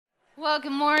Well,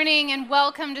 good morning and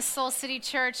welcome to Soul City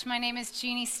Church. My name is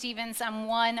Jeannie Stevens. I'm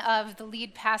one of the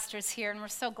lead pastors here, and we're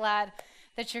so glad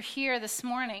that you're here this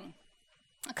morning.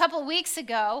 A couple weeks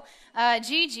ago,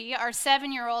 Gigi, our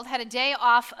 7-year-old, had a day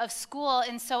off of school,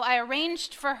 and so I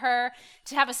arranged for her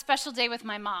to have a special day with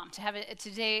my mom, to have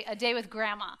a day with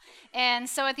Grandma. And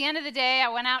so at the end of the day, I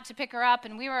went out to pick her up,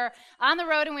 and we were on the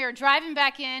road, and we were driving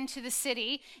back into the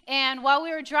city. And while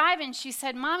we were driving, she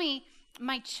said, "Mommy,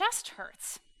 my chest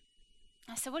hurts."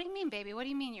 I said, "What do you mean, baby? What do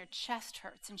you mean your chest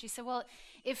hurts?" And she said, "Well,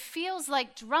 it feels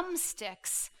like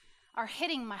drumsticks are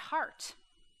hitting my heart."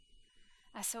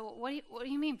 I said, "What do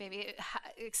you mean, baby?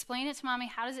 Explain it to Mommy.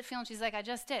 How does it feel?" And she's like, "I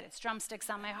just did. It's drumsticks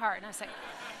on my heart." And I was like,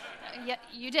 "Yeah,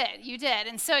 you did.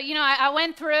 And so, I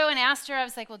went through and asked her. I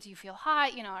was like, "Well, do you feel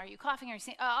hot? Are you coughing? Are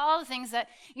you all the things that,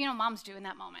 moms do in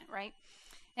that moment, right?"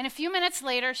 And a few minutes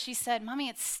later, she said, "Mommy,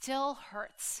 it still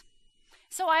hurts."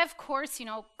 So I, of course,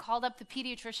 called up the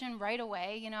pediatrician right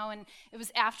away, and it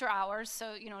was after hours,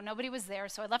 so, nobody was there.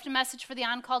 So I left a message for the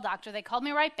on-call doctor. They called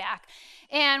me right back.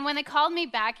 And when they called me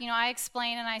back, I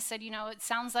explained and I said, it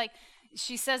sounds like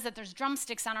she says that there's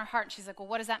drumsticks on her heart. She's like, "Well,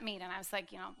 what does that mean?" And I was like,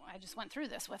 I just went through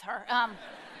this with her.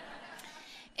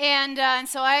 And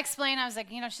so I explained, I was like,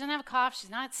 she doesn't have a cough, she's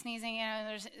not sneezing,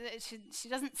 she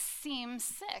doesn't seem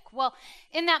sick. Well,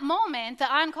 in that moment, the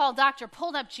on-call doctor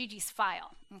pulled up Gigi's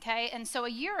file, okay? And so a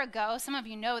year ago, some of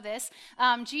you know this,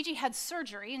 Gigi had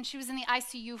surgery, and she was in the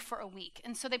ICU for a week.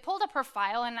 And so they pulled up her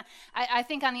file, and I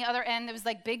think on the other end, there was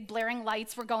like big blaring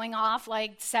lights were going off,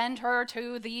 like send her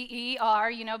to the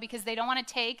ER, because they don't want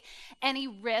to take any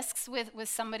risks with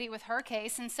somebody with her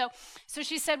case. And so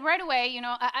she said right away,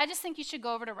 I just think you should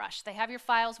go over to Rush. They have your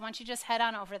files. Why don't you just head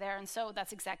on over there? And so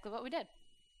that's exactly what we did.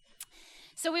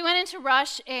 So we went into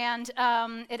Rush, and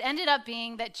it ended up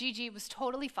being that Gigi was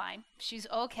totally fine. She's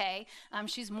okay.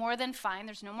 She's more than fine.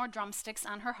 There's no more drumsticks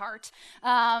on her heart.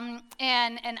 And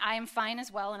I am fine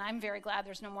as well, and I'm very glad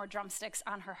there's no more drumsticks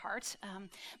on her heart.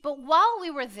 But while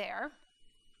we were there,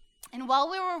 and while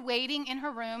we were waiting in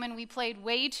her room, and we played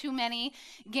way too many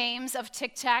games of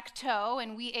tic-tac-toe,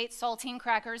 and we ate saltine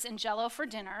crackers and Jell-O for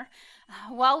dinner,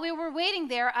 while we were waiting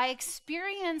there, I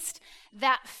experienced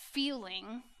that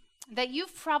feeling that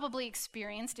you've probably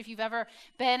experienced if you've ever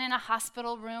been in a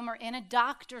hospital room or in a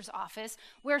doctor's office,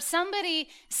 where somebody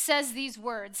says these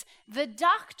words, "The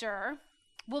doctor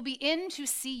will be in to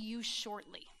see you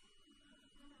shortly."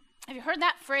 Have you heard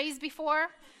that phrase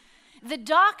before? The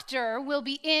doctor will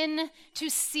be in to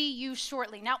see you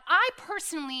shortly. Now, I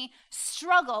personally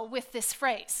struggle with this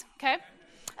phrase, okay?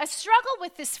 I struggle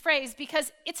with this phrase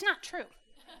because it's not true.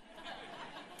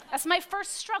 That's my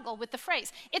first struggle with the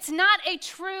phrase. It's not a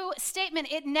true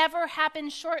statement. It never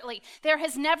happened shortly. There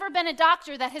has never been a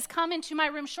doctor that has come into my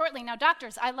room shortly. Now,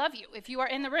 doctors, I love you if you are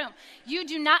in the room. You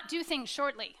do not do things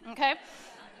shortly, okay?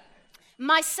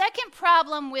 My second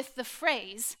problem with the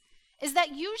phrase is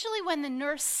that usually when the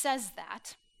nurse says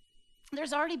that,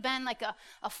 there's already been like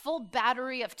a full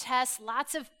battery of tests,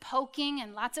 lots of poking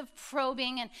and lots of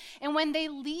probing, and when they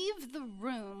leave the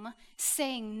room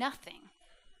saying nothing,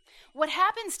 what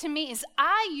happens to me is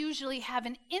I usually have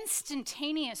an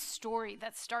instantaneous story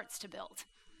that starts to build.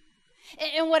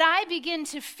 And what I begin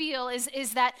to feel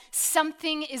is that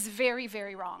something is very,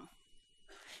 very wrong.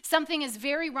 Something is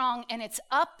very wrong, and it's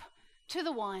up to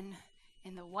the one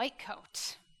in the white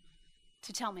coat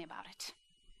to tell me about it.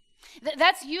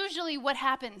 That's usually what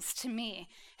happens to me.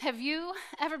 Have you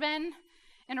ever been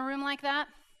in a room like that?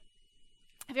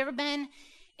 Have you ever been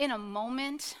in a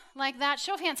moment like that?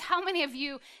 Show of hands, how many of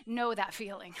you know that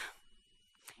feeling?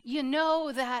 You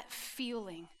know that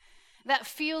feeling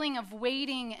of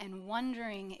waiting and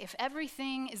wondering if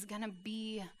everything is going to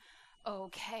be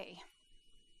okay.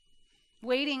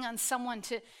 Waiting on someone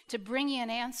to bring you an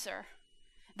answer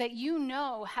that you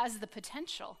know has the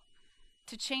potential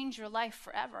to change your life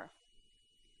forever.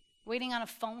 Waiting on a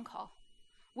phone call.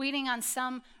 Waiting on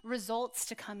some results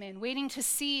to come in. Waiting to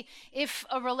see if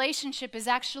a relationship is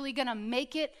actually going to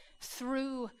make it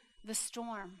through the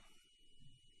storm.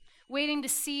 Waiting to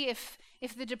see if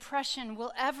the depression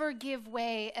will ever give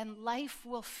way and life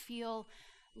will feel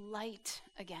light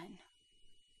again.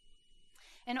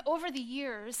 And over the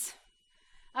years,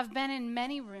 I've been in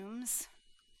many rooms,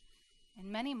 in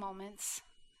many moments,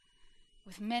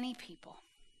 with many people,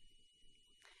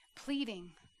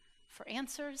 pleading for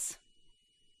answers,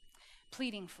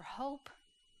 pleading for hope,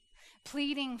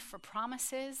 pleading for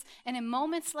promises. And in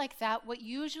moments like that, what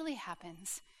usually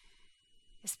happens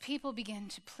is people begin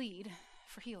to plead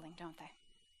for healing, don't they?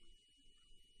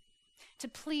 To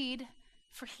plead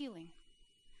for healing.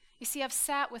 You see, I've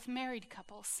sat with married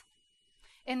couples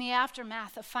in the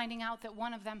aftermath of finding out that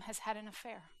one of them has had an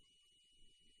affair.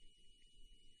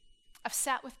 I've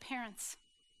sat with parents,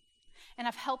 and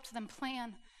I've helped them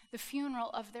plan the funeral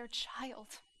of their child.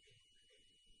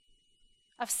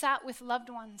 I've sat with loved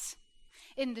ones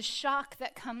in the shock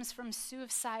that comes from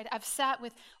suicide. I've sat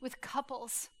with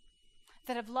couples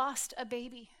that have lost a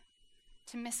baby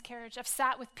to miscarriage. I've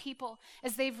sat with people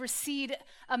as they've received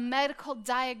a medical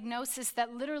diagnosis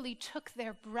that literally took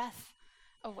their breath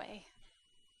away.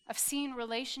 I've seen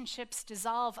relationships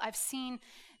dissolve. I've seen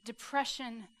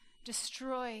depression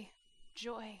destroy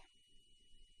joy.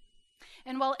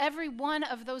 And while every one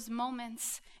of those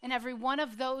moments and every one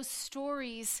of those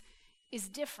stories is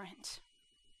different,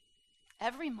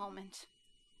 every moment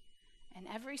and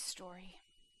every story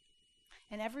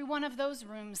and every one of those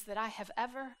rooms that I have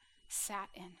ever sat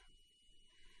in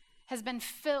has been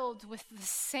filled with the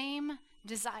same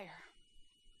desire,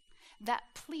 that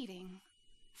pleading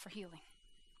for healing.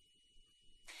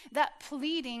 That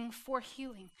pleading for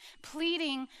healing,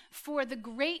 pleading for the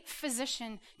great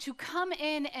physician to come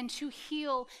in and to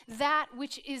heal that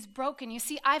which is broken. You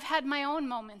see, I've had my own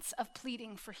moments of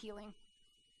pleading for healing.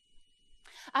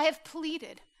 I have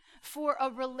pleaded for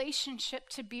a relationship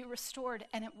to be restored,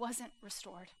 and it wasn't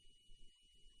restored.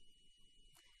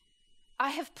 I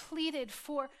have pleaded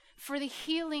for the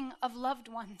healing of loved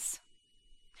ones.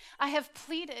 I have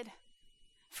pleaded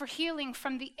for healing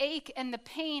from the ache and the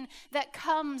pain that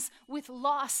comes with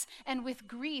loss and with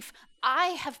grief. I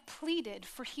have pleaded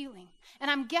for healing, and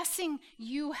I'm guessing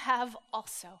you have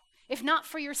also. If not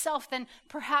for yourself, then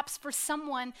perhaps for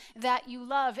someone that you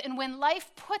love. And when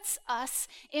life puts us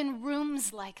in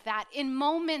rooms like that, in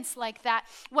moments like that,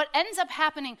 what ends up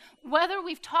happening, whether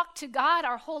we've talked to God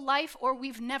our whole life or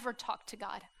we've never talked to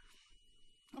God,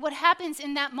 what happens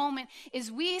in that moment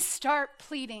is we start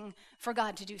pleading for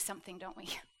God to do something, don't we?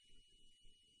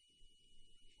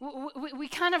 We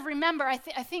kind of remember, I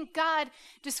think God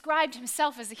described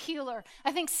himself as a healer.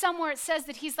 I think somewhere it says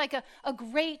that he's like a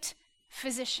great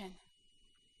physician.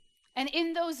 And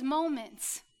in those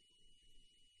moments,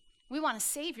 we want a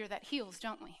Savior that heals,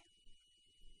 don't we?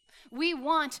 We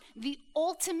want the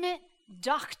ultimate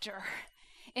doctor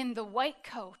in the white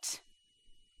coat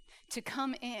to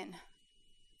come in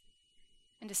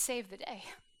and to save the day.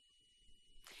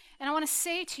 And I want to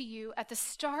say to you at the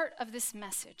start of this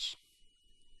message,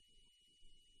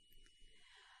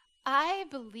 I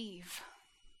believe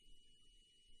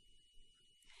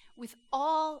with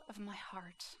all of my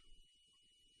heart,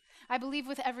 I believe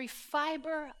with every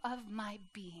fiber of my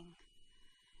being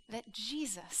that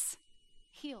Jesus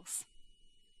heals.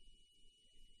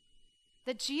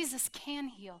 That Jesus can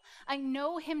heal. I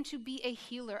know him to be a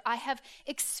healer. I have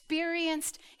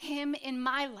experienced him in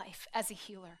my life as a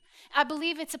healer. I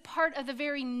believe it's a part of the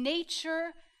very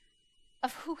nature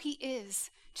of who he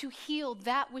is to heal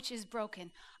that which is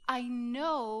broken. I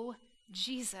know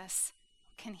Jesus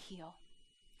can heal.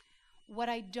 What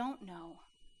I don't know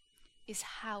is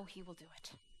how he will do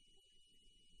it.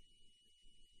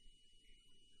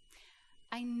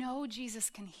 I know Jesus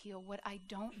can heal. What I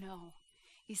don't know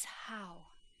is how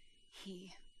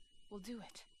he will do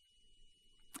it.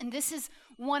 And this is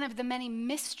one of the many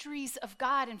mysteries of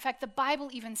God. In fact, the Bible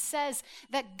even says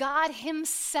that God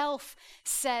himself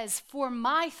says, "For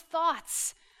my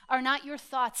thoughts are not your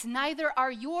thoughts, neither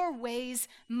are your ways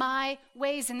my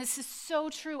ways." And this is so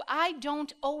true. I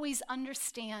don't always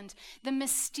understand the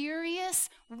mysterious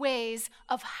ways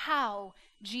of how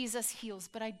Jesus heals,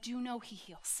 but I do know he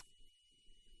heals.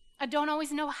 I don't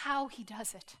always know how he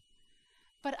does it,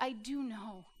 but I do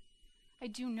know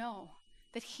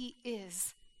that he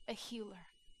is a healer.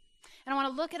 And I want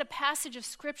to look at a passage of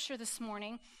scripture this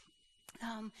morning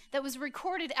that was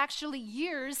recorded actually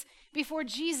years before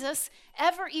Jesus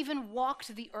ever even walked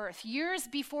the earth, years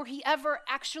before he ever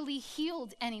actually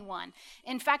healed anyone.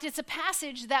 In fact, it's a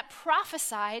passage that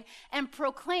prophesied and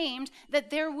proclaimed that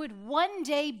there would one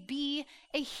day be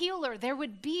a healer. There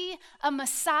would be a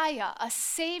Messiah, a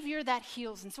Savior that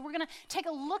heals. And so we're going to take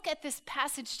a look at this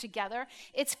passage together.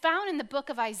 It's found in the book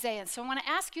of Isaiah. So I want to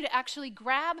ask you to actually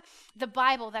grab the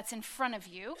Bible that's in front of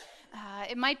you.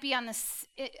 It might be on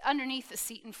underneath the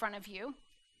seat in front of you.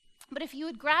 But if you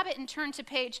would grab it and turn to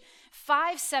page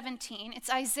 517, it's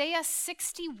Isaiah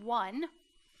 61.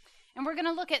 And we're going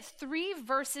to look at 3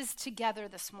 verses together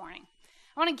this morning.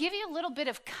 I want to give you a little bit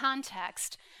of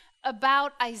context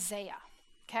about Isaiah,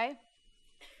 okay?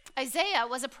 Isaiah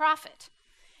was a prophet.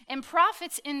 And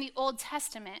prophets in the Old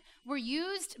Testament were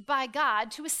used by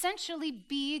God to essentially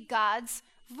be God's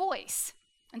voice.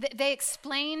 They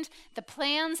explained the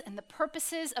plans and the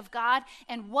purposes of God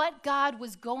and what God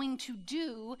was going to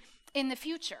do in the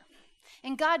future.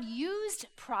 And God used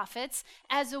prophets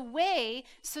as a way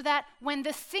so that when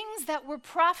the things that were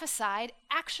prophesied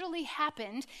actually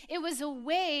happened, it was a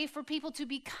way for people to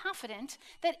be confident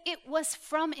that it was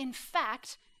from, in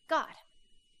fact, God.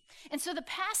 And so the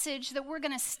passage that we're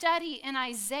going to study in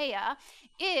Isaiah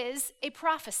is a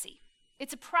prophecy.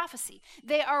 It's a prophecy.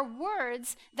 They are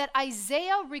words that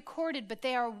Isaiah recorded, but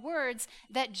they are words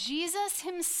that Jesus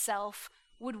himself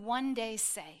would one day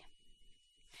say.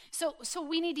 So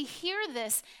we need to hear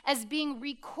this as being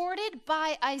recorded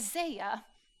by Isaiah,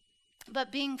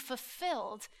 but being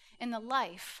fulfilled in the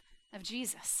life of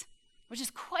Jesus, which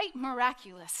is quite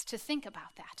miraculous to think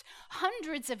about that.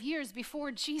 Hundreds of years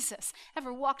before Jesus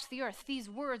ever walked the earth, these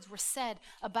words were said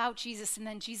about Jesus, and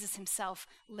then Jesus himself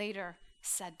later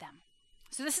said them.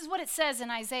 So this is what it says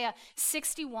in Isaiah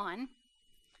 61,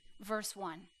 verse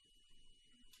 1.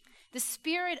 The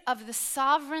Spirit of the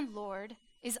sovereign Lord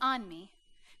is on me,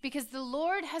 because the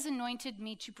Lord has anointed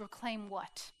me to proclaim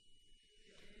what?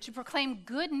 To proclaim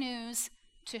good news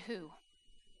to who?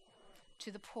 To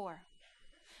the poor.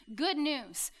 Good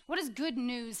news. What does good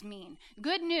news mean?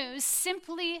 Good news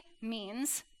simply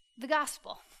means the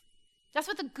gospel. That's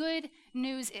what the good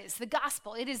news is, the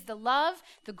gospel. It is the love,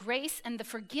 the grace, and the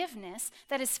forgiveness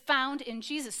that is found in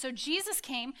Jesus. So Jesus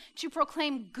came to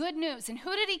proclaim good news. And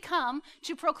who did he come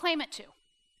to proclaim it to?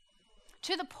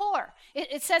 To the poor.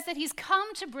 It says that he's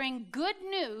come to bring good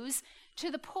news to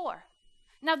the poor.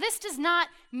 Now, this does not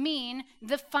mean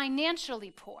the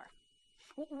financially poor.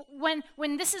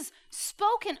 When this is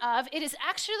spoken of, it is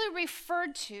actually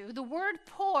referred to, the word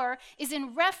poor is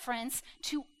in reference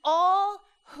to all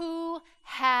who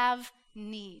have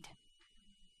need.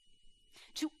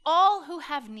 To all who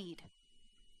have need.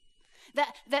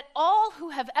 That all who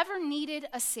have ever needed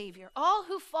a Savior, all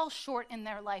who fall short in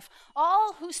their life,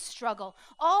 all who struggle,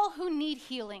 all who need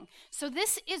healing. So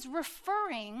this is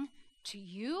referring to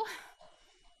you,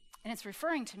 and it's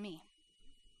referring to me.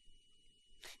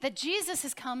 That Jesus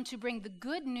has come to bring the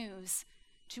good news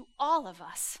to all of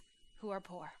us who are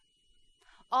poor.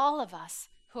 All of us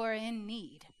who are in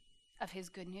need of his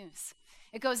good news.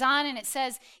 It goes on and it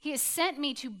says, he has sent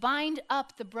me to bind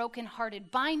up the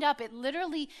brokenhearted. Bind up, it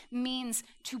literally means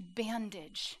to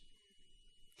bandage.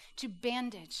 To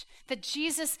bandage. That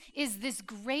Jesus is this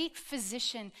great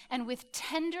physician, and with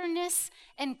tenderness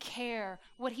and care,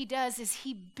 what he does is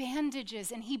he bandages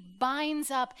and he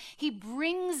binds up, he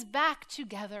brings back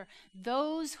together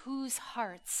those whose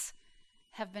hearts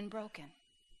have been broken.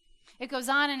 It goes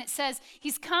on and it says,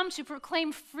 he's come to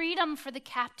proclaim freedom for the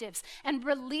captives and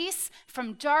release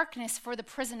from darkness for the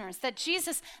prisoners. That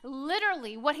Jesus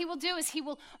literally, what he will do is he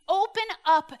will open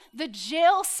up the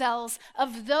jail cells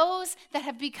of those that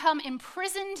have become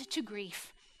imprisoned to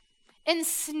grief,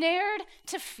 ensnared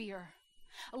to fear,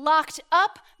 locked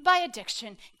up by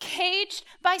addiction, caged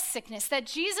by sickness. That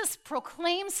Jesus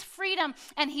proclaims freedom,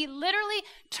 and he literally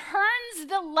turns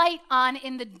the light on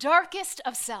in the darkest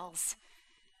of cells.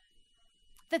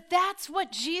 That's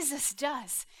what Jesus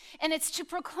does. And it's to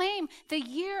proclaim the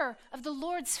year of the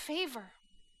Lord's favor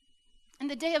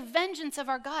and the day of vengeance of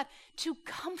our God, to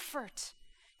comfort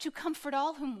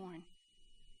all who mourn,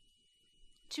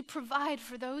 to provide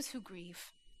for those who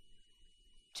grieve,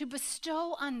 to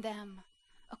bestow on them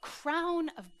a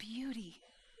crown of beauty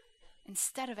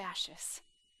instead of ashes,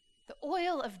 the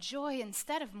oil of joy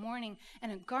instead of mourning,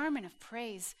 and a garment of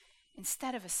praise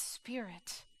instead of a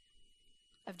spirit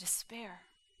of despair.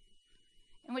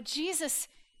 And what Jesus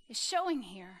is showing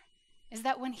here is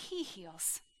that when he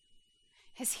heals,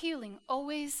 his healing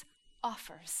always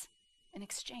offers an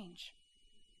exchange.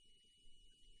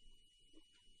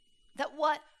 That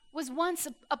what was once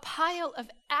a pile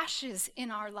of ashes in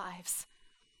our lives,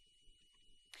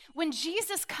 when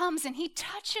Jesus comes and he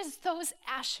touches those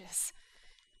ashes,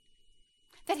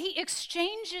 that he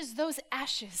exchanges those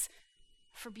ashes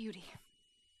for beauty.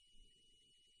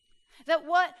 That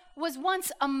what was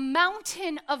once a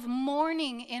mountain of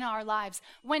mourning in our lives,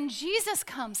 when Jesus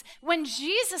comes, when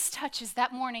Jesus touches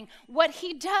that mourning, what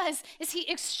he does is he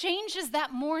exchanges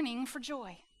that mourning for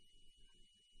joy.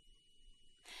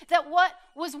 That what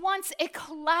was once a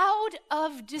cloud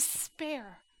of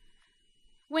despair,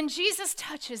 when Jesus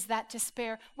touches that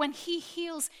despair, when he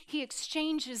heals, he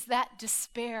exchanges that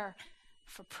despair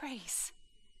for praise.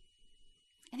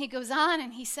 And he goes on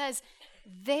and he says,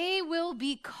 they will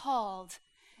be called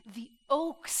the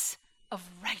oaks of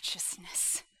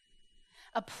righteousness,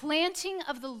 a planting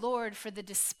of the Lord for the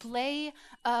display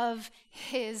of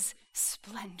his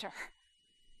splendor.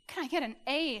 Can I get an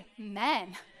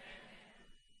amen?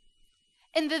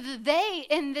 And the they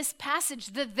in this passage,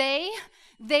 they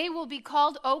will be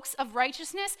called oaks of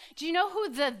righteousness. Do you know who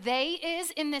the they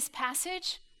is in this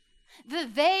passage? The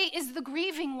they is the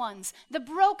grieving ones, the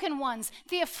broken ones,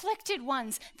 the afflicted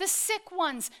ones, the sick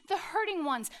ones, the hurting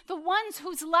ones, the ones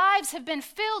whose lives have been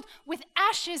filled with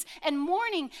ashes and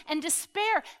mourning and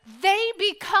despair. They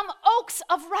become oaks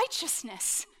of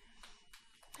righteousness.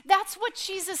 That's what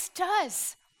Jesus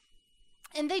does.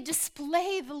 And they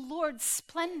display the Lord's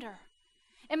splendor.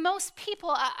 And most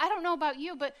people, I don't know about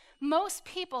you, but most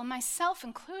people, myself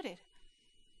included,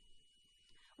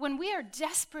 when we are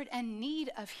desperate and need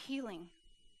of healing,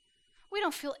 we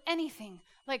don't feel anything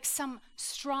like some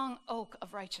strong oak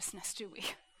of righteousness, do we?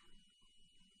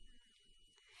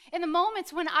 In the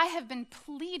moments when I have been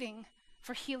pleading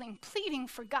for healing, pleading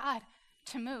for God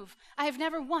to move, I have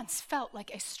never once felt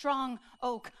like a strong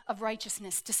oak of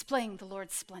righteousness displaying the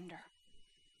Lord's splendor.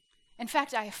 In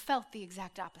fact, I have felt the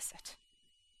exact opposite.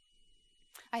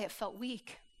 I have felt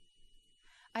weak.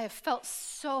 I have felt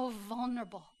so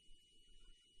vulnerable,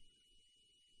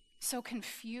 so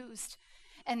confused.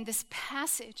 And this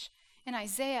passage in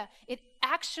Isaiah, it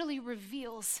actually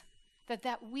reveals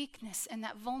that weakness and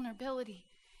that vulnerability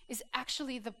is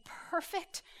actually the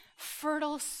perfect,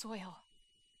 fertile soil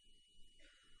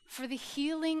for the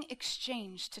healing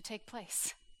exchange to take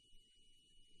place.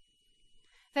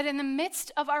 That in the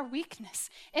midst of our weakness,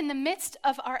 in the midst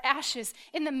of our ashes,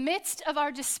 in the midst of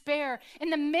our despair, in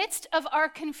the midst of our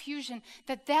confusion,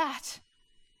 that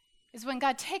is when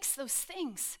God takes those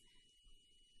things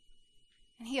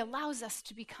and he allows us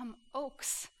to become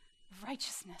oaks of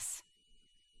righteousness.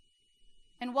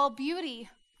 And while beauty,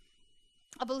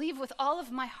 I believe with all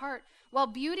of my heart, while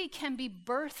beauty can be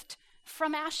birthed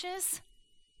from ashes,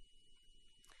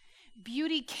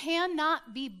 beauty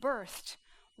cannot be birthed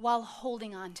while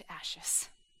holding on to ashes.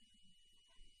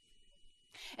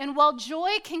 And while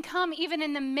joy can come even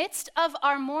in the midst of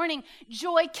our mourning,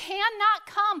 joy cannot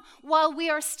come while we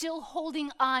are still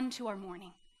holding on to our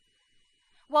mourning.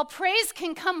 While praise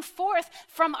can come forth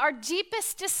from our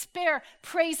deepest despair,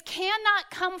 praise cannot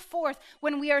come forth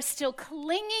when we are still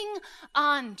clinging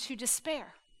on to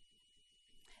despair.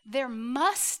 There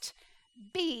must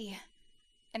be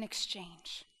an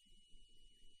exchange.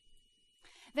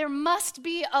 There must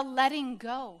be a letting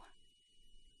go.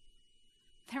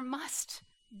 There must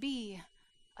be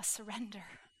a surrender.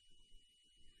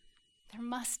 There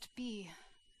must be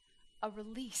a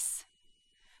release.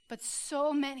 But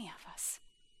so many of us,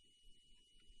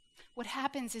 what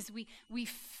happens is we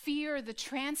fear the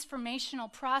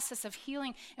transformational process of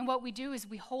healing, and what we do is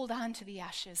we hold on to the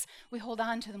ashes. We hold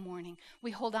on to the mourning.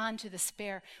 We hold on to the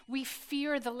despair. We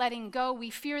fear the letting go. We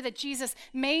fear that Jesus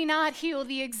may not heal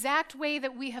the exact way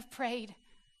that we have prayed.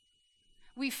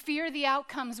 We fear the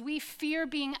outcomes. We fear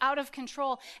being out of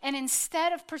control. And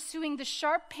instead of pursuing the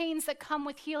sharp pains that come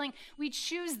with healing, we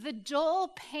choose the dull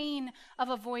pain of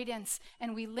avoidance,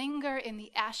 and we linger in the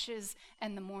ashes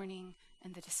and the mourning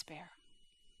and the despair.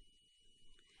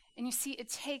 And you see, it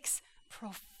takes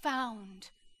profound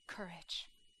courage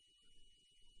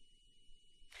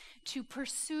to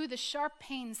pursue the sharp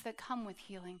pains that come with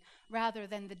healing rather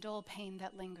than the dull pain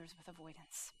that lingers with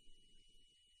avoidance.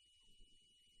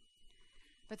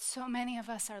 But so many of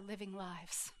us are living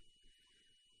lives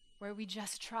where we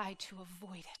just try to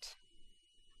avoid it,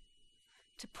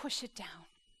 to push it down,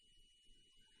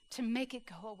 to make it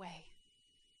go away.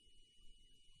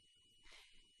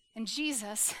 And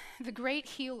Jesus, the great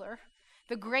healer,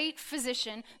 the great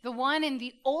physician, the one in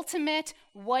the ultimate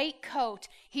white coat,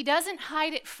 he doesn't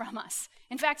hide it from us.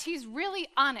 In fact, he's really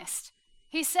honest.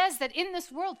 He says that in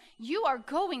this world, you are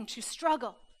going to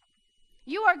struggle.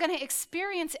 You are going to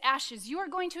experience ashes. You are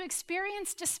going to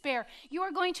experience despair. You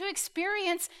are going to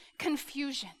experience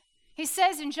confusion. He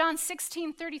says in John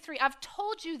 16:33, I've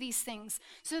told you these things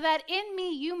so that in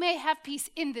me you may have peace.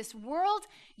 In this world,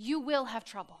 you will have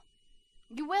trouble.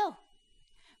 You will.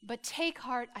 But take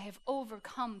heart, I have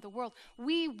overcome the world.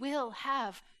 We will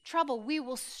have trouble. We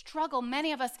will struggle.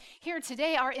 Many of us here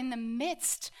today are in the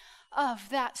midst of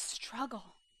that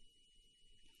struggle.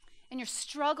 And your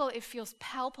struggle, it feels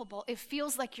palpable. It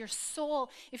feels like your soul,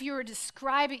 if you were to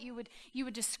describe it, you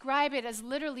would describe it as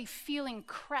literally feeling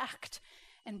cracked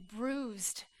and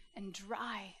bruised and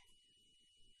dry.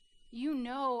 You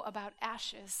know about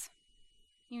ashes.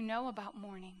 You know about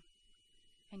mourning.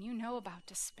 And you know about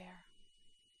despair.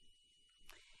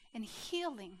 And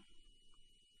healing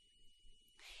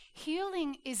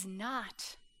is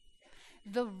not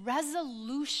the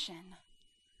resolution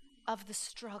of the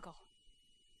struggle.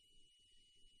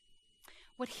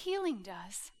 What healing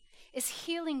does is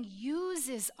healing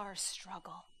uses our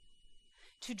struggle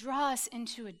to draw us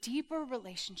into a deeper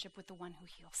relationship with the one who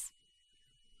heals.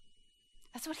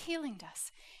 That's what healing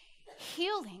does.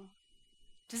 Healing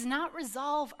does not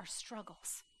resolve our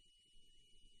struggles.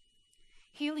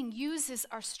 Healing uses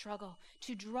our struggle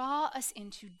to draw us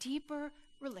into deeper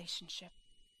relationship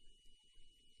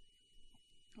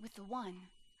with the one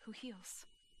who heals.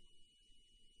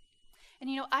 And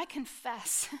I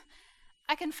confess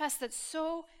that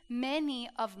so many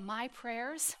of my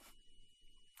prayers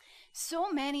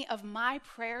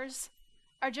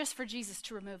are just for Jesus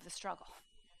to remove the struggle.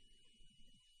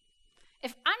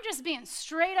 If I'm just being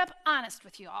straight up honest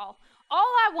with you all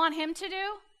I want him to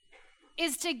do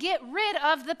is to get rid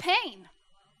of the pain.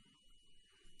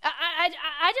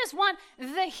 I just want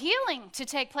the healing to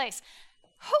take place.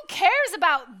 Who cares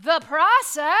about the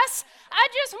process? I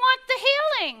just want the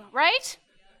healing, right?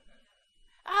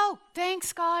 Oh,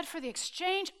 thanks God for the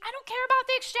exchange. I don't care about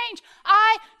the exchange.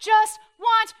 I just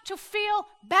want to feel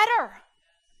better.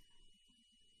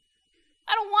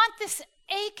 I don't want this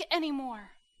ache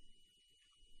anymore.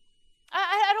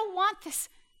 I don't want this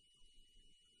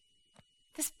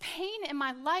pain in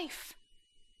my life.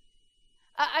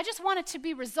 I just want it to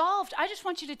be resolved. I just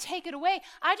want you to take it away.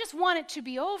 I just want it to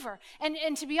be over.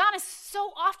 And to be honest,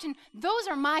 so often, those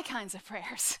are my kinds of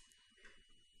prayers.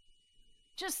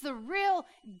 Just the real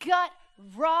gut,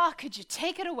 raw, could you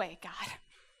take it away, God?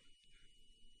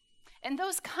 And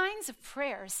those kinds of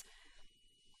prayers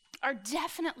are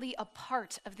definitely a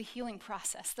part of the healing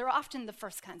process. They're often the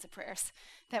first kinds of prayers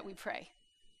that we pray.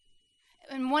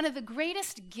 And one of the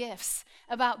greatest gifts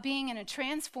about being in a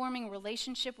transforming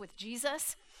relationship with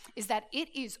Jesus is that it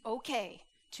is okay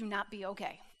to not be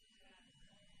okay.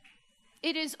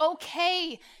 It is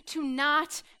okay to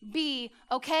not be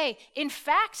okay. In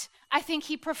fact, I think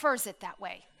he prefers it that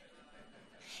way.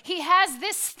 He has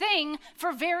this thing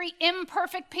for very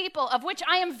imperfect people, of which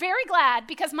I am very glad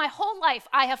because my whole life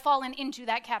I have fallen into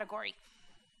that category.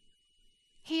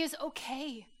 He is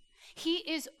okay. He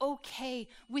is okay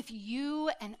with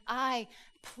you and I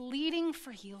pleading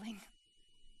for healing.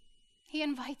 He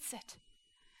invites it.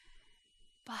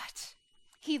 But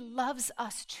he loves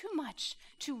us too much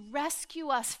to rescue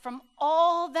us from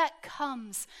all that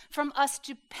comes from us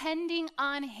depending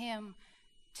on him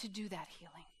to do that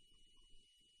healing.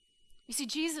 You see,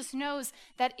 Jesus knows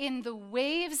that in the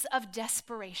waves of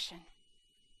desperation,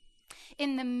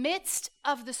 in the midst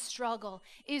of the struggle,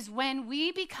 is when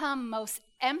we become most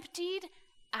emptied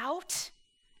out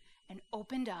and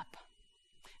opened up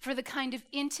for the kind of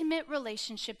intimate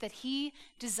relationship that he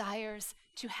desires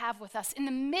to have with us. In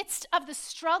the midst of the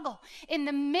struggle, in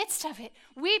the midst of it,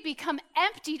 we become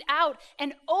emptied out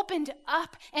and opened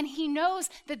up, and he knows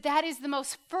that that is the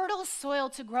most fertile soil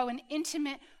to grow an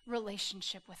intimate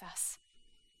relationship with us.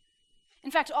 In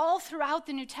fact, all throughout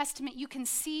the New Testament, you can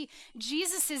see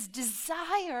Jesus'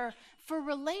 desire for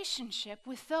relationship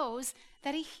with those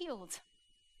that he healed.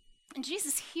 And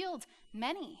Jesus healed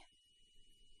many.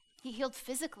 He healed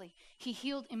physically. He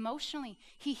healed emotionally.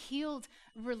 He healed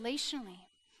relationally.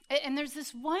 And there's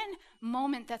this one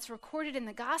moment that's recorded in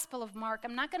the Gospel of Mark.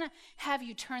 I'm not going to have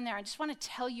you turn there. I just want to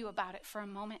tell you about it for a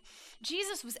moment.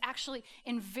 Jesus was actually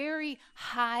in very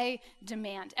high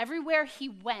demand. Everywhere he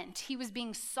went, he was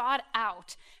being sought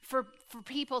out for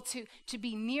people to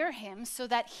be near him so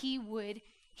that he would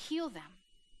heal them.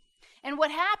 And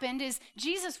what happened is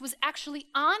Jesus was actually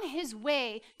on his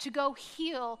way to go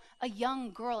heal a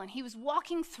young girl, and he was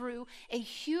walking through a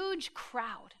huge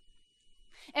crowd.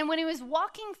 And when he was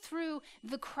walking through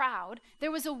the crowd,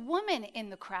 there was a woman in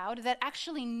the crowd that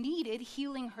actually needed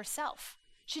healing herself.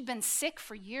 She'd been sick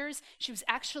for years. She was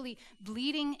actually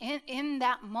bleeding in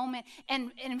that moment.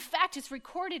 And in fact, it's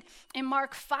recorded in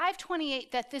Mark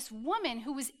 5:28 that this woman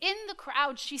who was in the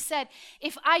crowd, she said,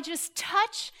 "If I just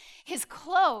touch his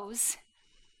clothes,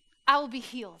 I will be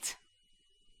healed.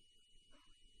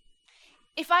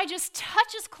 If I just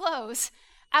touch his clothes,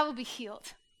 I will be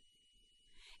healed."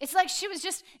 It's like she was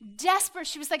just desperate.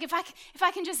 She was like, if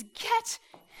I can just get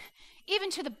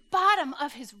even to the bottom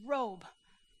of his robe,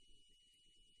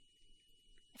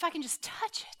 if I can just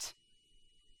touch it,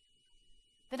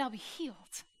 then I'll be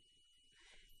healed.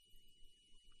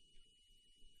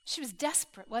 She was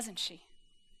desperate, wasn't she?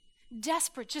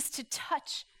 Desperate just to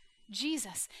touch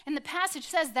Jesus. And the passage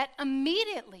says that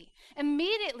immediately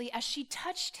as she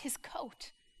touched his coat,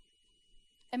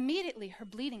 immediately her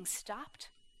bleeding stopped.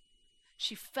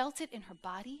 She felt it in her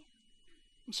body,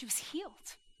 and she was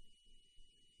healed.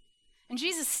 And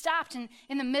Jesus stopped in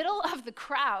the middle of the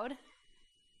crowd,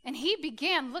 and he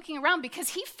began looking around because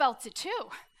he felt it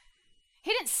too. He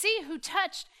didn't see who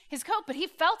touched his coat, but he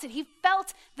felt it. He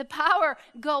felt the power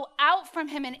go out from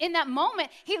him. And in that moment,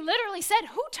 he literally said,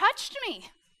 "Who touched me?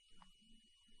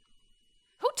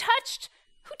 Who touched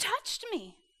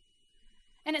me?"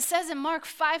 And it says in Mark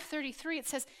 5:33, it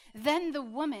says, "Then the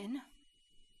woman,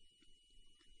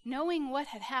 knowing what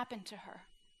had happened to her,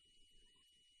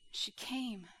 she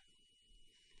came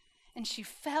and she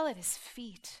fell at his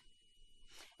feet,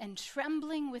 and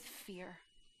trembling with fear,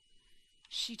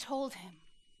 she told him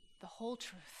the whole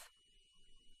truth."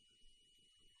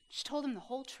 She told him the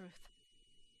whole truth.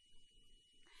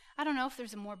 I don't know if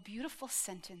there's a more beautiful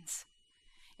sentence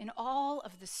in all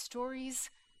of the stories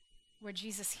where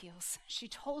Jesus heals. She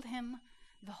told him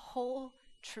the whole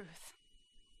truth.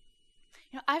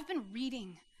 You know, I've been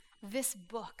reading this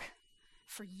book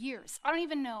for years. I don't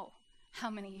even know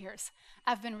how many years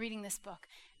I've been reading this book.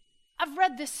 I've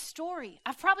read this story.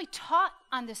 I've probably taught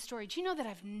on this story. Do you know that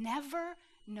I've never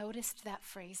noticed that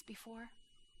phrase before?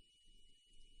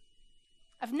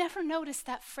 I've never noticed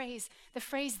that phrase, the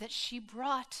phrase that she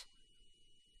brought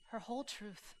her whole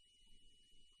truth.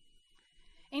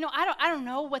 You know, I don't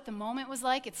know what the moment was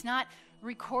like. It's not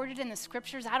recorded in the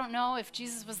scriptures. I don't know if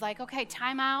Jesus was like, "Okay,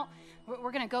 time out.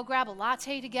 We're going to go grab a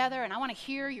latte together, and I want to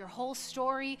hear your whole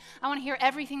story. I want to hear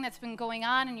everything that's been going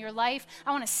on in your life.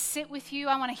 I want to sit with you.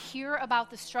 I want to hear about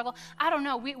the struggle." I don't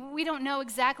know. We don't know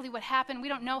exactly what happened. We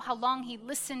don't know how long he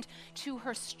listened to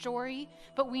her story,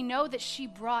 but we know that she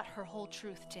brought her whole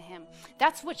truth to him.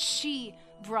 That's what she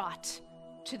brought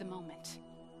to the moment.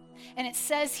 And it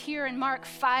says here in Mark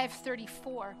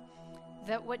 5:34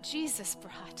 that what Jesus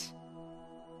brought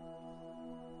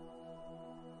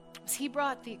was he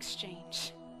brought the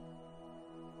exchange.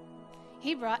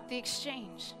 He brought the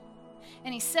exchange.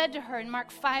 And he said to her in Mark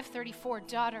 5:34,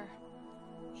 "Daughter,"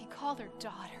 he called her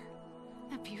daughter. Isn't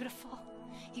that beautiful?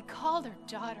 He called her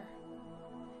daughter.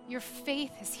 "Your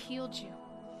faith has healed you.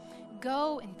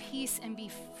 Go in peace and be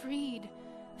freed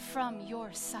from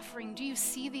your suffering." Do you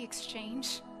see the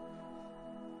exchange?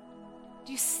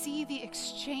 Do you see the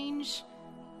exchange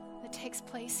that takes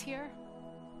place here?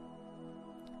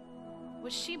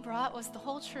 What she brought was the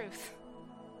whole truth.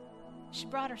 She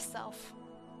brought herself.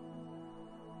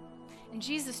 And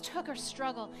Jesus took her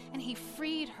struggle and he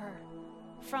freed her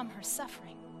from her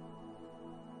suffering.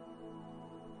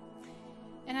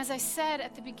 And as I said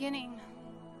at the beginning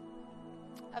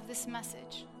of this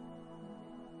message,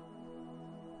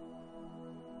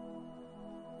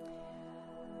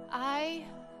 I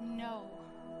know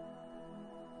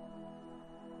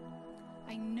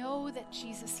that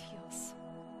Jesus heals.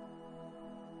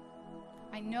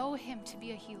 I know him to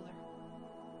be a healer.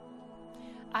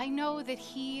 I know that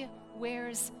he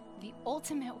wears the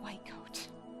ultimate white coat.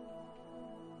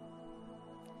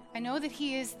 I know that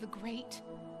he is the great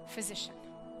physician.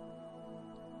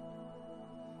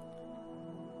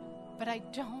 But I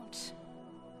don't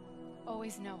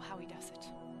always know how he does it.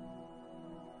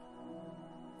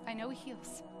 I know he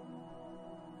heals.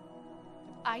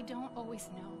 But I don't always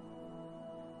know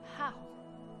how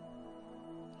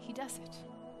he does it.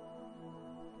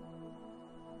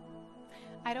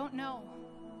 I don't know.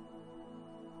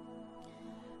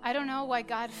 I don't know why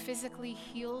God physically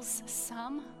heals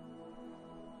some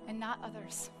and not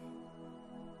others.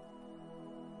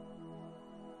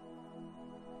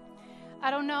 I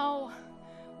don't know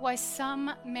why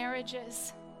some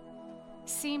marriages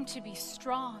seem to be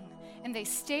strong and they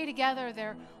stay together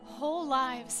their whole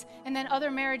lives, and then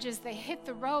other marriages, they hit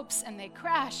the ropes and they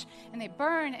crash and they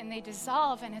burn and they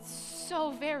dissolve, and it's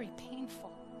so very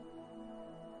painful.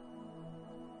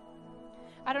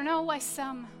 I don't know why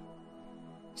some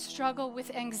struggle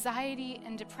with anxiety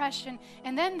and depression,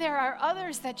 and then there are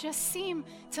others that just seem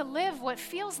to live what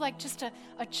feels like just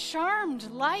a charmed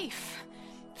life,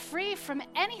 free from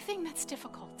anything that's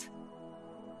difficult.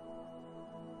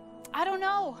 I don't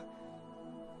know.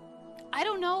 I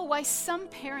don't know why some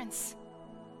parents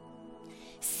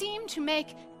seem to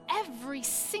make every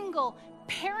single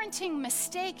parenting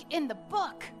mistake in the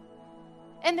book,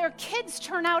 and their kids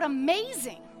turn out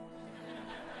amazing.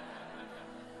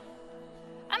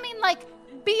 I mean, like,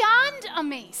 beyond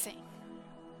amazing.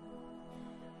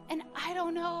 And I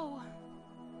don't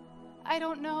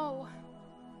know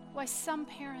why some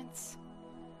parents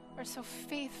are so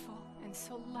faithful and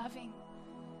so loving.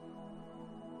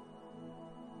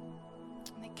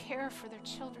 And they care for their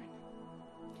children.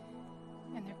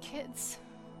 And their kids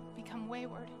become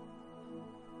wayward.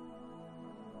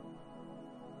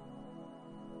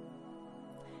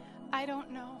 I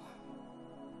don't know.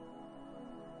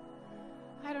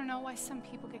 I don't know why some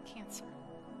people get cancer.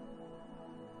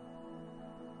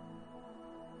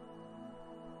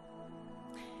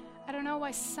 I don't know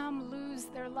why some lose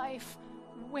their life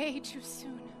way too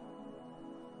soon.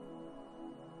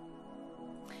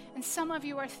 And some of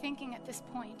you are thinking at this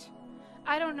point,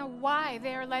 I don't know why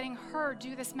they are letting her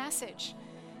do this message,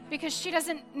 because she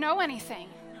doesn't know anything.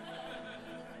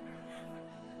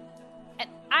 And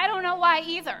I don't know why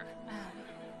either.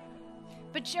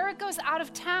 But Jared goes out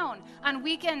of town on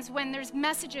weekends when there's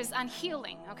messages on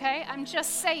healing, okay? I'm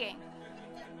just saying.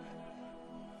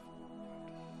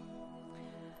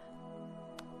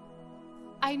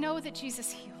 I know that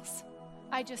Jesus heals.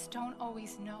 I just don't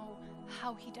always know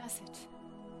how he does it.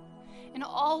 And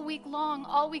all week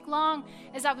long,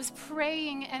 as I was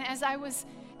praying and as I was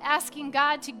asking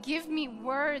God to give me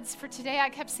words for today, I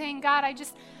kept saying, God, I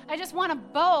just want a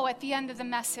bow at the end of the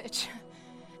message.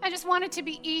 I just want it to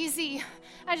be easy.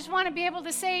 I just want to be able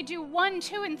to say, do 1,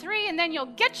 2, and 3, and then you'll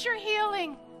get your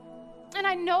healing. And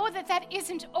I know that that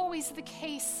isn't always the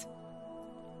case.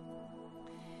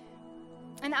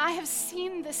 And I have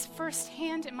seen this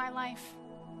firsthand in my life.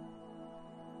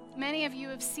 Many of you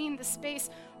have seen the space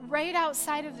right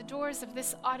outside of the doors of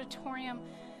this auditorium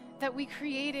that we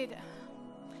created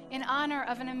in honor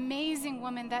of an amazing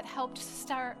woman that helped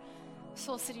start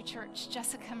Soul City Church,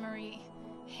 Jessica Marie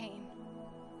Hain.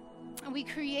 And we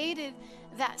created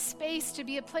that space to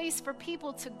be a place for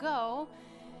people to go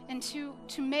and to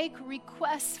make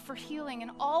requests for healing.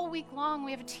 And all week long,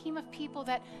 we have a team of people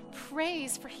that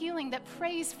prays for healing, that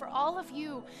prays for all of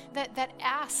you that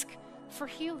ask for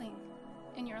healing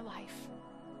in your life.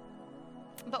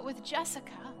 But with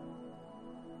Jessica,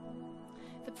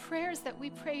 the prayers that we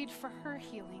prayed for her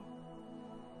healing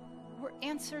were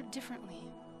answered differently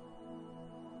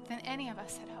than any of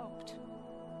us had hoped.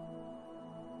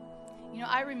 You know,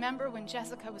 I remember when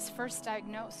Jessica was first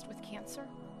diagnosed with cancer,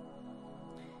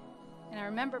 and I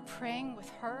remember praying with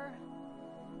her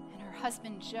and her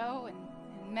husband Joe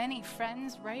and many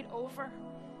friends right over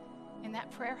in that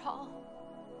prayer hall,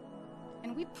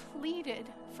 and we pleaded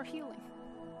for healing.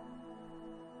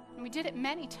 And we did it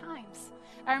many times.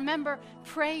 I remember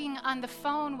praying on the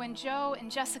phone when Joe and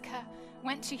Jessica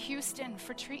went to Houston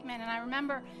for treatment, and I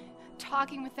remember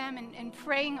talking with them and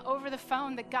praying over the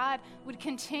phone that God would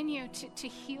continue to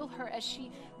heal her as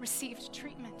she received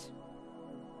treatment.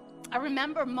 I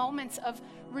remember moments of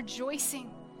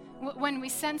rejoicing when we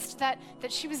sensed that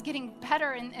she was getting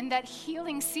better and that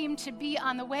healing seemed to be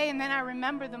on the way. And then I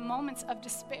remember the moments of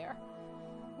despair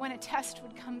when a test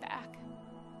would come back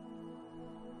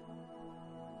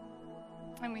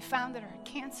and we found that her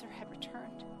cancer had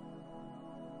returned.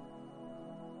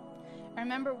 I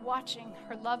remember watching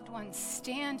her loved ones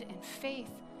stand in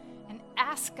faith and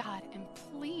ask God and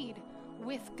plead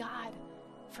with God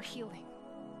for healing.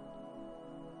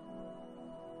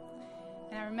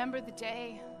 And I remember the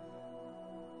day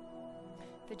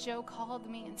that Joe called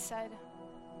me and said,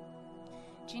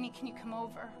 Jeannie, can you come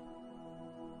over?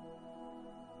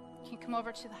 Can you come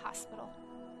over to the hospital?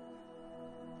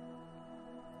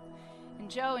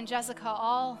 And Joe and Jessica,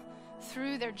 all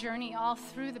through their journey, all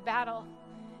through the battle,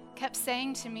 kept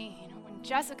saying to me, you know, when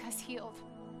Jessica's healed,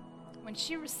 when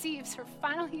she receives her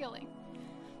final healing,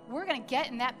 we're going to get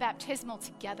in that baptismal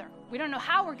together. We don't know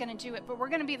how we're going to do it, but we're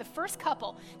going to be the first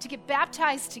couple to get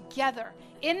baptized together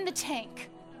in the tank.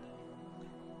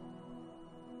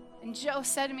 And Joe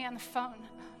said to me on the phone,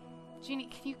 Jeannie,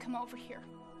 can you come over here?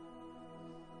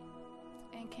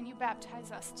 And can you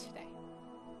baptize us today?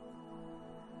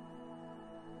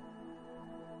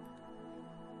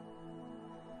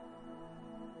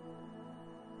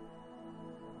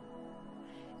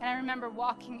 And I remember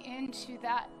walking into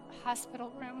that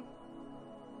hospital room,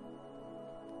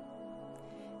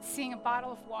 seeing a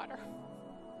bottle of water,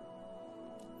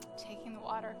 taking the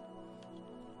water,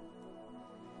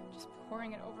 just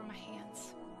pouring it over my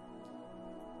hands.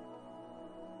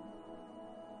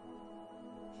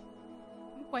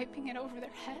 Wiping it over their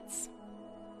heads.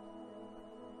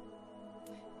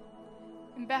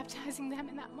 And baptizing them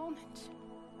in that moment.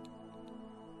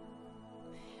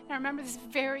 And I remember this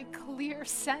very clear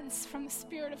sense from the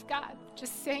Spirit of God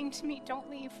just saying to me, don't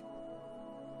leave.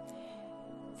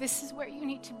 This is where you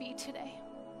need to be today.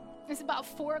 It was about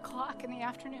 4:00 in the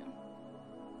afternoon.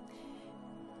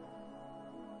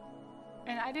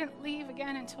 And I didn't leave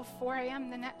again until 4 a.m.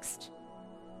 the next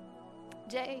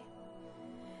day.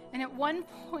 And at one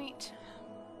point,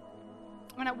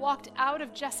 when I walked out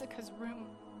of Jessica's room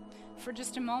for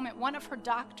just a moment, one of her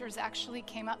doctors actually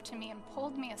came up to me and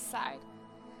pulled me aside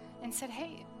and said,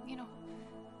 hey, you know,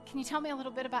 can you tell me a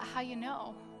little bit about how you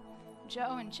know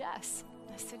Joe and Jess?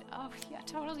 I said, oh, yeah,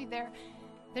 totally.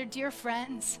 They're dear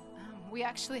friends. We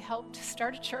actually helped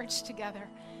start a church together,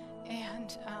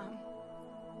 and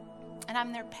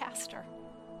I'm their pastor.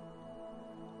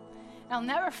 I'll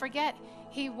never forget,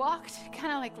 he walked,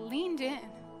 kind of like leaned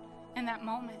in that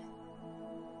moment.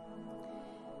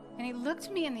 And he looked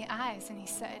me in the eyes and he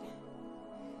said,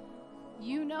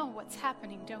 "You know what's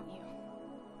happening, don't you?"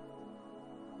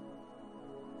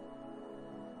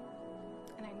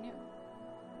 And I knew.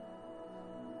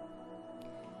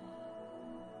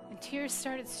 And tears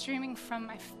started streaming from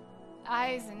my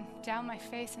eyes and down my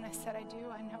face, and I said, "I do,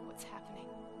 I know what's happening."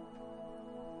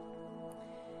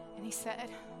 And he said,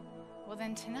 "Well,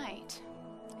 then tonight,"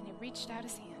 and he reached out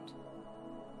his hand.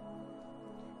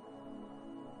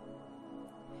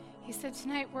 He said,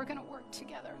 "Tonight we're going to work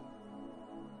together.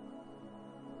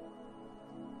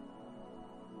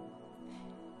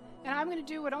 And I'm going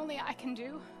to do what only I can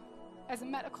do as a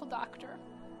medical doctor.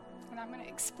 And I'm going to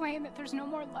explain that there's no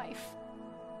more life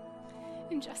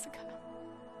in Jessica.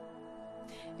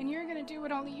 And you're going to do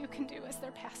what only you can do as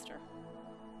their pastor.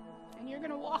 And you're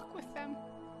going to walk with them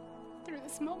through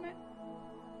this moment.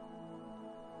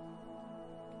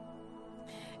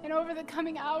 And over the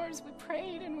coming hours, we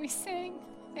prayed and we sang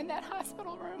in that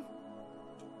hospital room.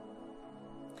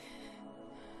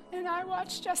 And I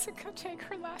watched Jessica take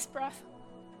her last breath.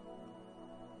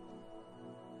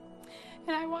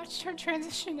 And I watched her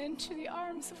transition into the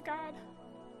arms of God.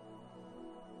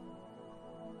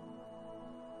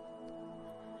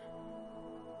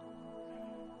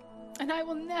 And I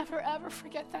will never, ever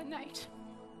forget that night.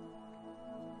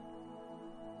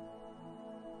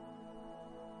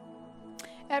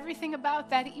 Everything about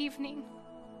that evening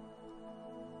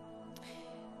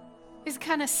is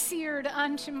kind of seared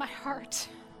onto my heart.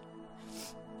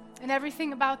 And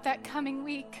everything about that coming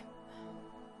week.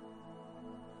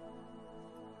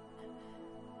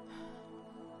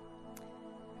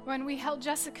 When we held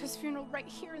Jessica's funeral right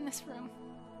here in this room,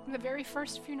 the very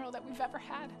first funeral that we've ever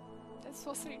had at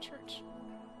Soul City Church.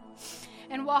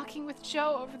 And walking with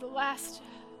Joe over the last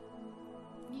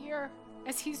year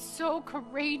as he so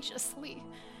courageously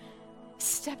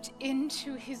stepped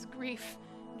into his grief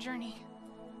journey.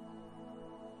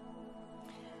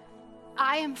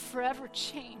 I am forever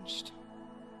changed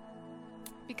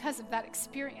because of that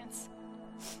experience.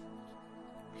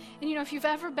 And you know, if you've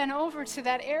ever been over to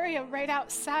that area right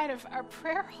outside of our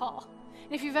prayer hall,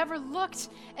 and if you've ever looked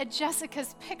at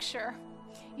Jessica's picture,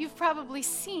 you've probably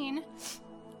seen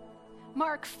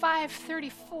Mark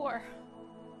 5:34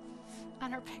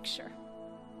 on her picture.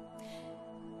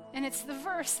 And it's the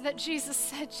verse that Jesus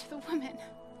said to the woman,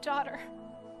 "Daughter,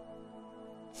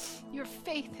 your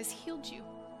faith has healed you.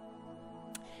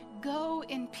 Go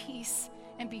in peace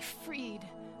and be freed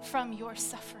from your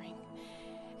suffering."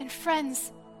 And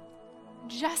friends,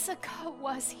 Jessica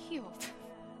was healed.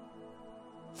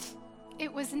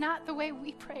 It was not the way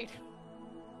we prayed.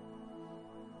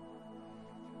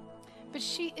 But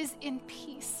she is in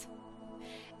peace,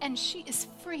 and she is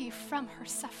free from her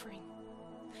suffering.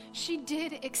 She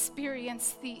did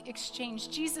experience the exchange.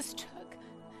 Jesus took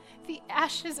the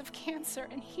ashes of cancer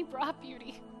and he brought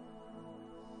beauty.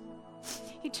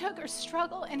 He took her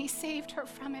struggle and he saved her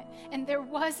from it. And there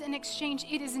was an exchange.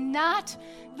 It is not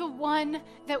the one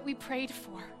that we prayed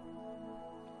for,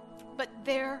 but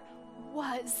there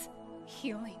was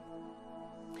healing.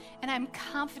 And I'm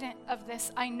confident of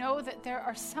this. I know that there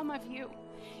are some of you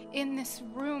in this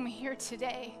room here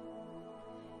today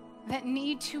that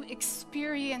need to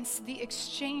experience the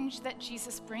exchange that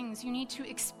Jesus brings. You need to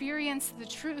experience the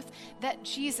truth that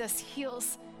Jesus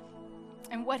heals.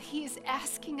 And what he is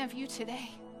asking of you today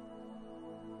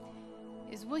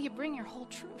is, will you bring your whole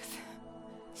truth?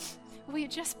 Will you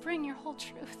just bring your whole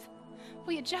truth?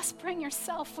 Will you just bring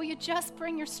yourself? Will you just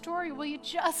bring your story? Will you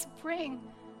just bring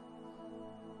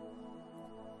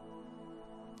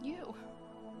you?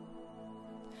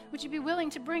 Would you be willing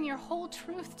to bring your whole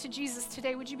truth to Jesus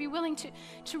today? Would you be willing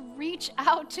to reach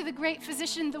out to the great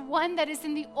physician, the one that is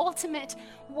in the ultimate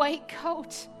white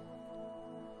coat,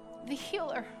 the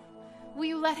healer? Will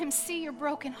you let him see your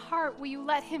broken heart? Will you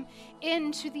let him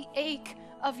into the ache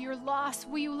of your loss?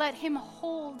 Will you let him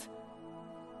hold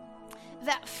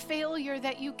that failure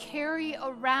that you carry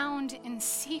around in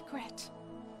secret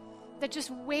that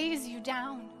just weighs you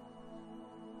down?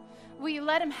 Will you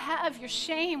let him have your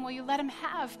shame? Will you let him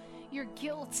have your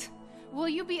guilt? Will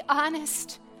you be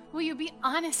honest? Will you be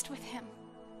honest with him?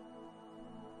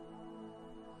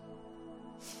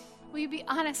 Will you be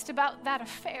honest about that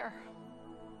affair?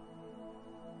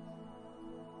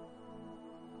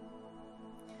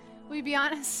 Will you be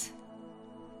honest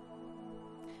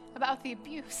about the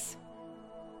abuse?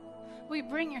 Will you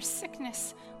bring your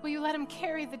sickness? Will you let him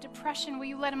carry the depression? Will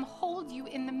you let him hold you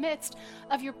in the midst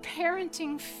of your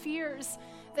parenting fears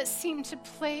that seem to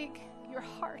plague your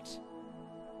heart?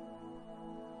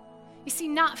 You see,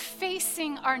 not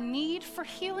facing our need for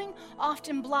healing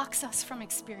often blocks us from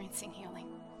experiencing healing.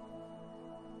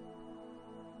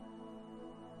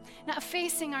 Not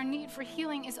facing our need for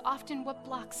healing is often what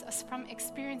blocks us from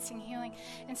experiencing healing.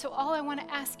 And so all I want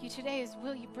to ask you today is,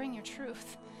 will you bring your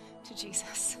truth to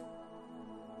Jesus?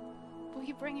 Will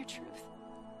you bring your truth?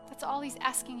 That's all he's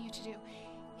asking you to do.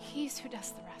 He's who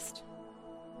does the rest.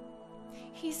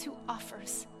 He's who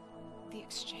offers the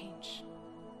exchange.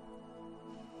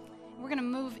 We're going to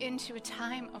move into a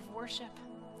time of worship.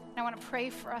 And I want to pray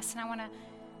for us, and I want to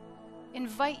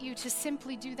invite you to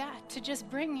simply do that, to just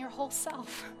bring your whole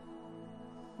self.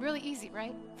 Really easy,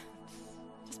 right?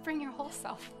 Just bring your whole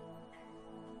self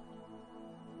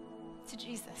to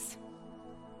Jesus.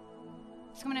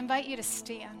 So I'm going to invite you to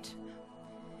stand.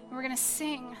 And we're going to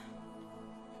sing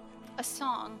a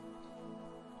song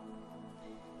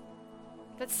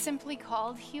that's simply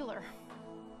called Healer.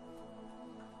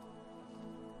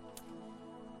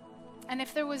 And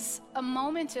if there was a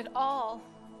moment at all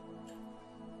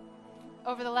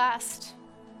over the last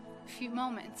few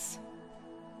moments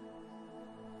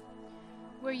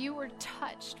where you were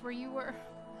touched, where you were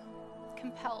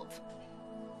compelled,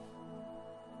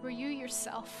 where you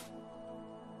yourself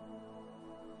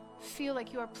feel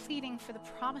like you are pleading for the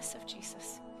promise of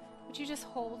Jesus, would you just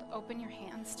hold open your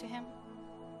hands to him?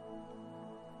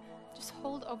 Just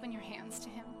hold open your hands to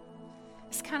him.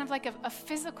 It's kind of like a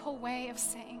physical way of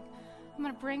saying, I'm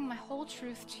going to bring my whole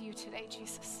truth to you today,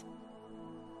 Jesus.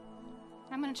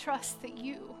 I'm going to trust that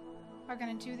you are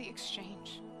going to do the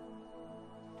exchange.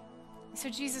 So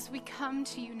Jesus, we come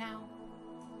to you now.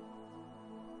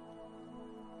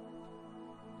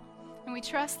 And we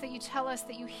trust that you tell us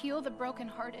that you heal the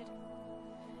brokenhearted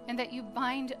and that you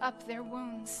bind up their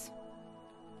wounds.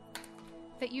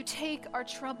 That you take our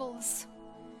troubles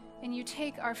and you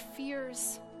take our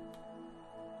fears.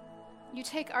 You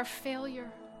take our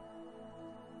failure.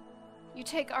 You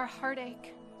take our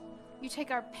heartache. You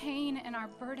take our pain and our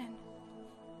burden.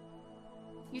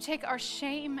 You take our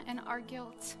shame and our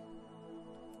guilt.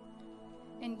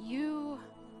 And you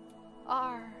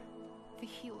are the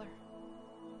healer.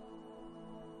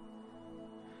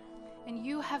 And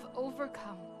you have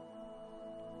overcome.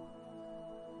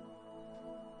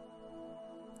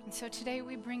 And so today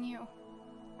we bring you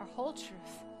our whole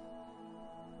truth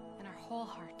and our whole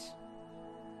heart.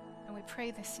 And we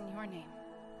pray this in your name.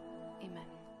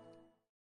 Amen.